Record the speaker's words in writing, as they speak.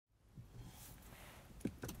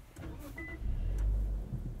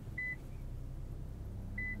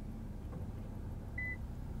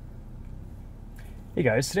Hey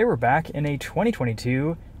guys, today we're back in a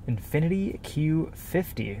 2022 Infiniti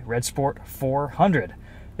Q50 Red Sport 400.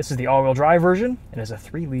 This is the all-wheel drive version. It has a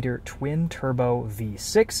 3-liter twin-turbo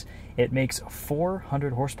V6. It makes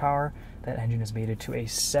 400 horsepower. That engine is mated to a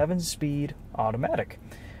 7-speed automatic.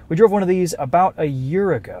 We drove one of these about a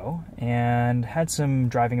year ago and had some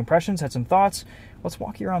driving impressions, had some thoughts. Let's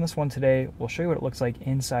walk you around this one today. We'll show you what it looks like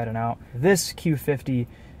inside and out. This Q50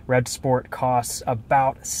 Red Sport costs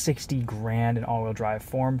about 60 grand in all-wheel drive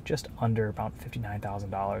form, just under about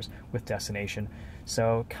 $59,000 with destination.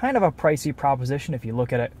 So kind of a pricey proposition if you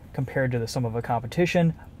look at it compared to the sum of a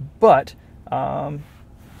competition, but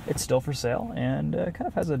it's still for sale and kind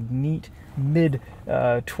of has a neat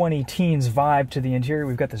mid-20 teens vibe to the interior.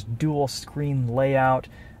 We've got this dual screen layout,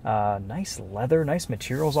 nice leather, nice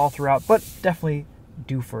materials all throughout, but definitely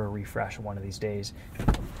due for a refresh one of these days.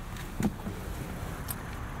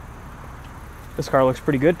 This car looks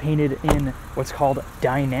pretty good, painted in what's called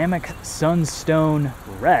Dynamic Sunstone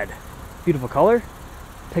Red. Beautiful color,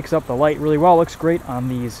 picks up the light really well, looks great on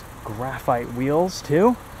these graphite wheels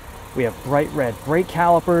too. We have bright red brake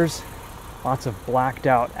calipers, lots of blacked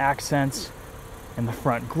out accents in the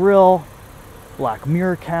front grille, black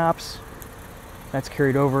mirror caps. That's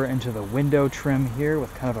carried over into the window trim here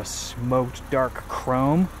with kind of a smoked dark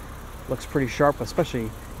chrome. Looks pretty sharp, especially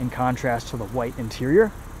in contrast to the white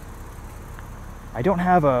interior. I don't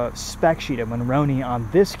have a spec sheet of Monroney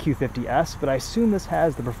on this Q50S, but I assume this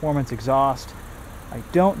has the performance exhaust. I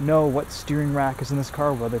don't know what steering rack is in this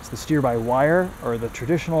car, whether it's the steer-by-wire or the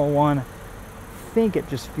traditional one. I think it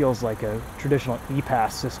just feels like a traditional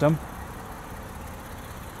E-Pass system.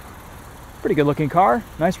 Pretty good looking car,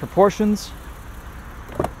 nice proportions.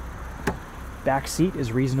 Back seat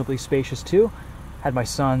is reasonably spacious too. Had my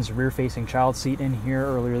son's rear-facing child seat in here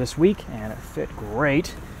earlier this week, and it fit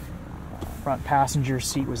great. Front passenger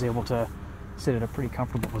seat was able to sit in a pretty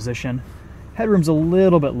comfortable position. Headroom's a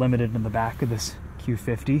little bit limited in the back of this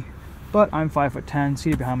Q50, but I'm 5'10",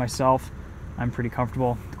 seated behind myself. I'm pretty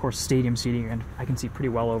comfortable. Of course, stadium seating, and I can see pretty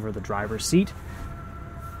well over the driver's seat.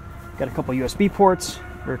 Got a couple USB ports,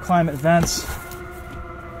 rear climate vents,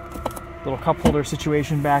 little cup holder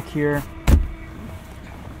situation back here.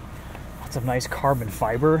 Lots of nice carbon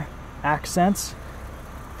fiber accents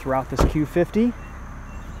throughout this Q50.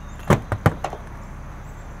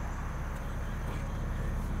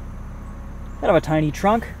 Kind of a tiny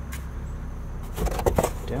trunk.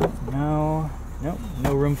 Don't know. Nope,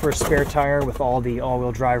 no room for a spare tire with all the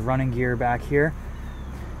all-wheel drive running gear back here.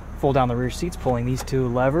 Fold down the rear seats, pulling these two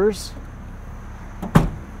levers.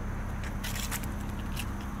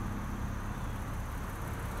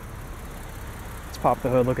 Let's pop the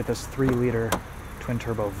hood, look at this 3-liter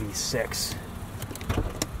twin-turbo V6.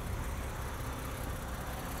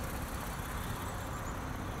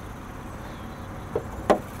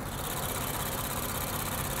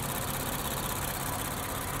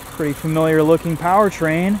 Pretty familiar looking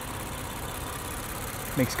powertrain.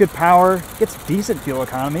 Makes good power, gets decent fuel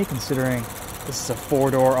economy considering this is a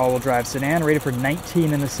 4-door all-wheel drive sedan, rated for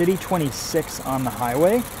 19 in the city, 26 on the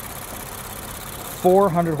highway.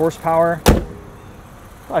 400 horsepower,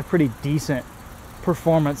 probably pretty decent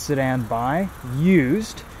performance sedan buy,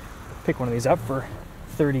 used. Pick one of these up for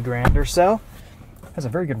 30 grand or so. Has a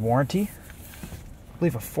very good warranty. I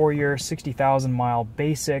believe a 4-year, 60,000 mile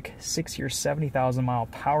basic, 6-year, 70,000 mile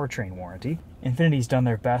powertrain warranty. Infiniti's done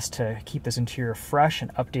their best to keep this interior fresh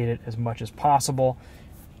and update it as much as possible.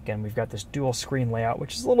 Again, we've got this dual screen layout,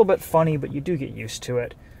 which is a little bit funny, but you do get used to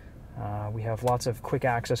it. We have lots of quick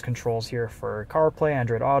access controls here for CarPlay,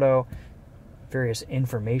 Android Auto, various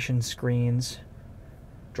information screens,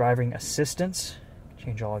 driving assistance.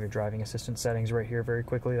 Change all of your driving assistance settings right here very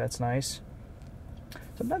quickly, that's nice.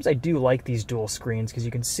 Sometimes I do like these dual screens because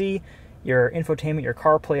you can see your infotainment, your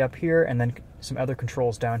CarPlay up here, and then some other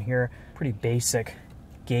controls down here. Pretty basic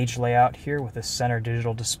gauge layout here with the center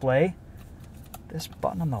digital display. This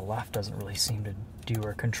button on the left doesn't really seem to do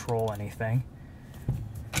or control anything.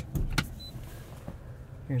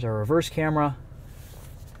 Here's our reverse camera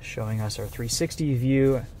showing us our 360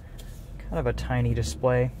 view. Kind of a tiny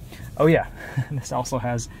display. Oh yeah, this also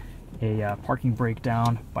has a parking brake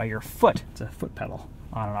down by your foot. It's a foot pedal,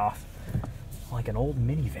 on and off, like an old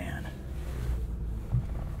minivan.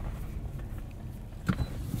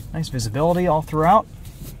 Nice visibility all throughout.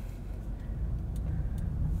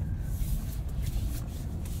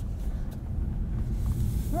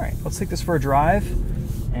 All right, let's take this for a drive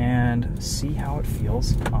and see how it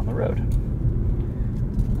feels on the road.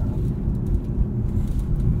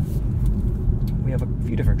 We have a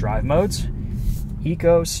few different drive modes.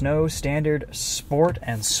 Eco, Snow, Standard, Sport,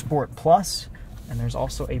 and Sport Plus. And there's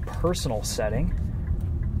also a personal setting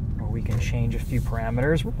we can change a few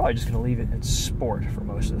parameters. We're probably just going to leave it in sport for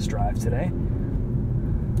most of this drive today.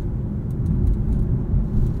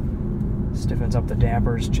 Stiffens up the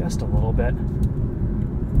dampers just a little bit.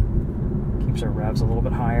 Keeps our revs a little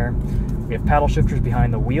bit higher. We have paddle shifters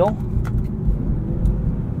behind the wheel.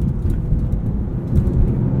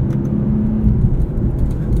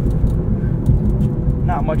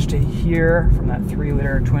 Not much to hear from that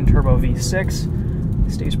 3-liter twin-turbo V6.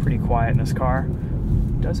 It stays pretty quiet in this car.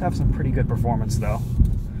 It does have some pretty good performance though.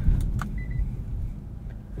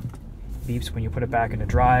 Beeps when you put it back into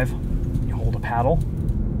drive. You hold a paddle.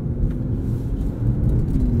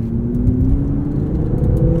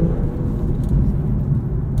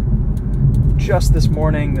 Just this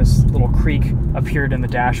morning, this little creak appeared in the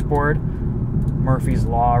dashboard. Murphy's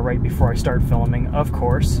Law right before I start filming, of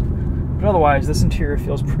course. But otherwise, this interior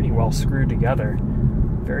feels pretty well screwed together.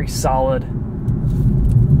 Very solid.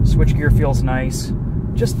 Switchgear feels nice.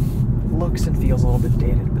 Just looks and feels a little bit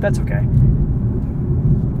dated, but that's okay.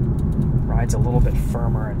 Rides a little bit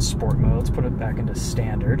firmer in sport mode. Let's put it back into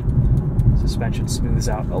standard. Suspension smooths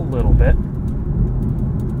out a little bit.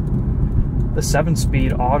 The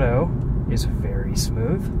 7-speed auto is very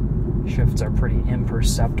smooth. Shifts are pretty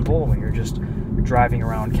imperceptible when you're just driving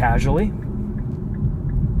around casually.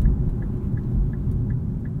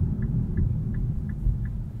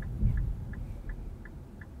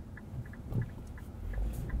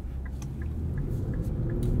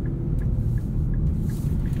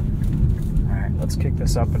 Alright, let's kick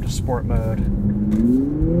this up into sport mode.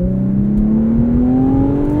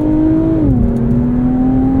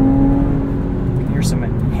 Some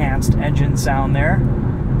enhanced engine sound there.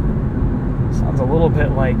 Sounds a little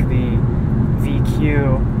bit like the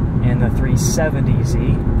VQ in the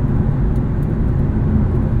 370Z.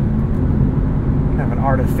 Kind of an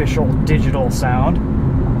artificial digital sound.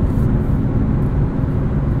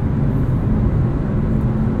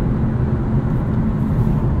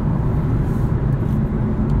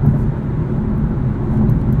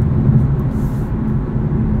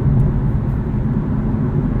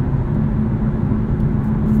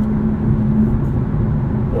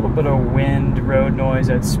 Bit of wind, road noise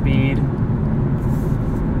at speed.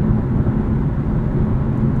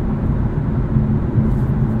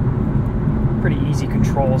 Pretty easy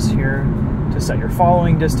controls here to set your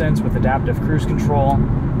following distance with adaptive cruise control.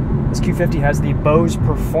 This Q50 has the Bose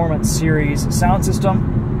Performance Series sound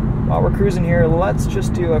system. While we're cruising here, let's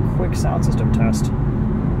just do a quick sound system test.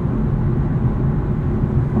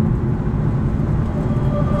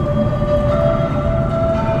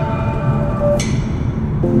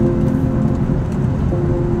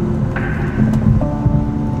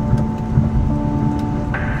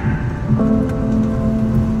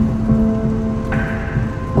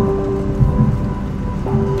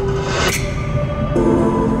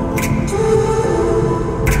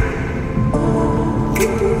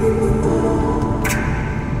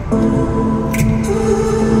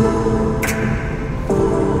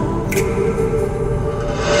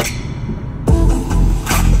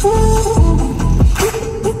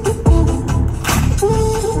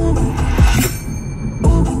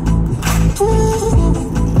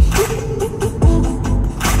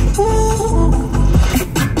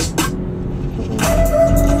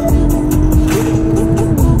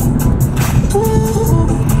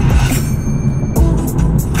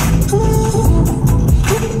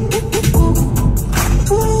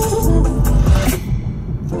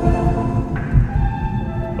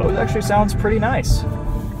 Actually sounds pretty nice.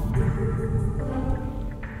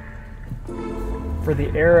 For the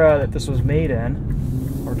era that this was made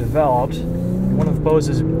in, or developed, one of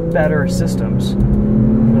Bose's better systems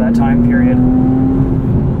for that time period.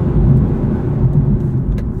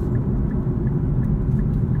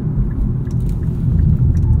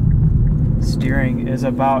 Steering is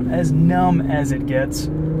about as numb as it gets.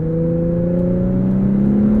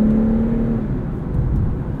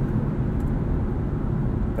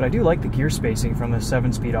 But I do like the gear spacing from the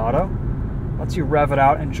 7-speed auto. Lets you rev it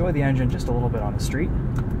out, enjoy the engine just a little bit on the street.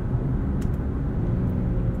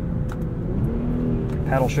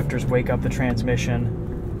 Paddle shifters wake up the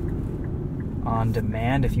transmission on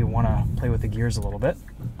demand if you want to play with the gears a little bit.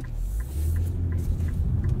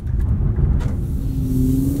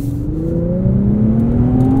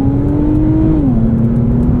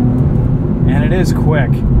 And it is quick.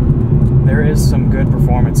 There is some good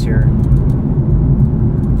performance here.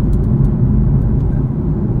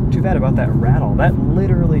 Too bad about that rattle. That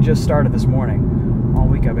literally just started this morning. All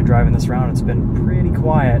week I've been driving this around. It's been pretty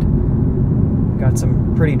quiet. Got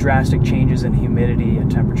some pretty drastic changes in humidity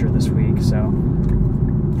and temperature this week, so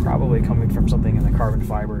probably coming from something in the carbon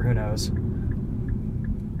fiber, who knows.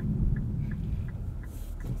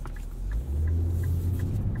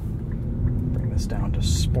 this down to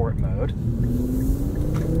sport mode.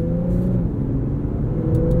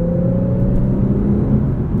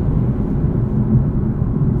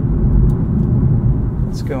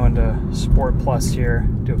 Let's go into Sport Plus here,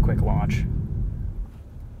 do a quick launch.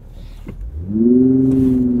 Ooh,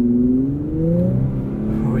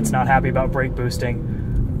 it's not happy about brake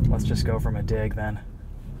boosting. Let's just go from a dig then.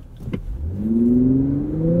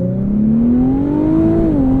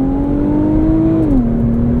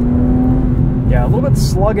 Yeah, a little bit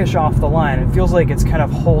sluggish off the line. It feels like it's kind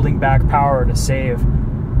of holding back power to save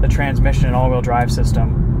the transmission and all-wheel drive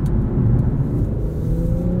system.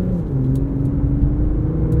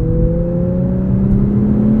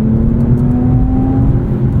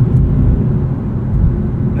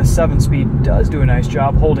 The 7-speed does do a nice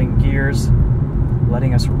job holding gears,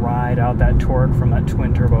 letting us ride out that torque from that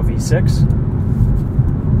twin-turbo V6.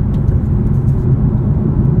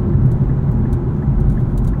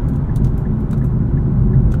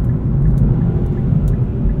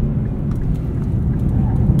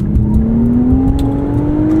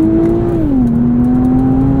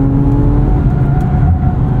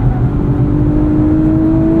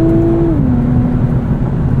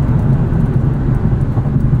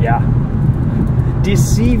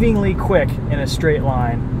 Deceivingly quick in a straight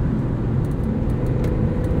line.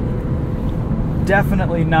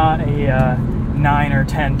 Definitely not a 9 or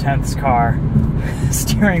 10 tenths car.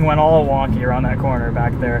 Steering went all wonky around that corner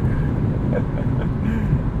back there.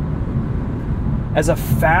 As a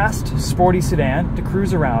fast, sporty sedan to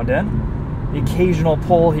cruise around in, the occasional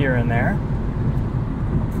pull here and there,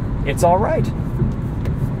 it's all right.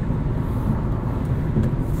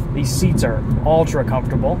 These seats are ultra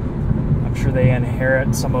comfortable. I'm sure they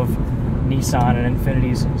inherit some of Nissan and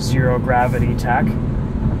Infiniti's zero gravity tech.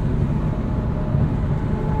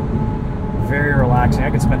 Very relaxing. I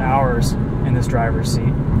could spend hours in this driver's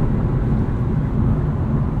seat.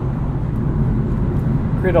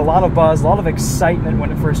 Created a lot of buzz, a lot of excitement when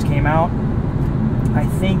it first came out. I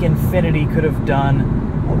think Infiniti could have done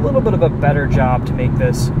a little bit of a better job to make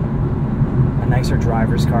this a nicer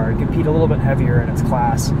driver's car, compete a little bit heavier in its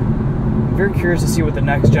class. I'm very curious to see what the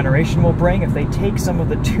next generation will bring. If they take some of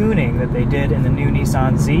the tuning that they did in the new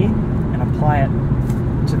Nissan Z and apply it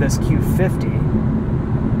to this Q50,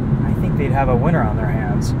 I think they'd have a winner on their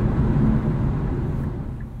hands.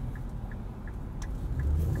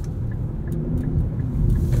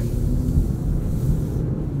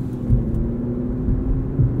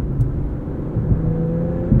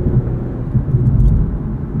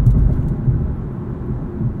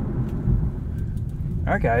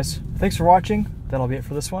 Alright guys, thanks for watching. That'll be it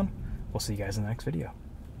for this one. We'll see you guys in the next video.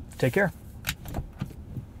 Take care.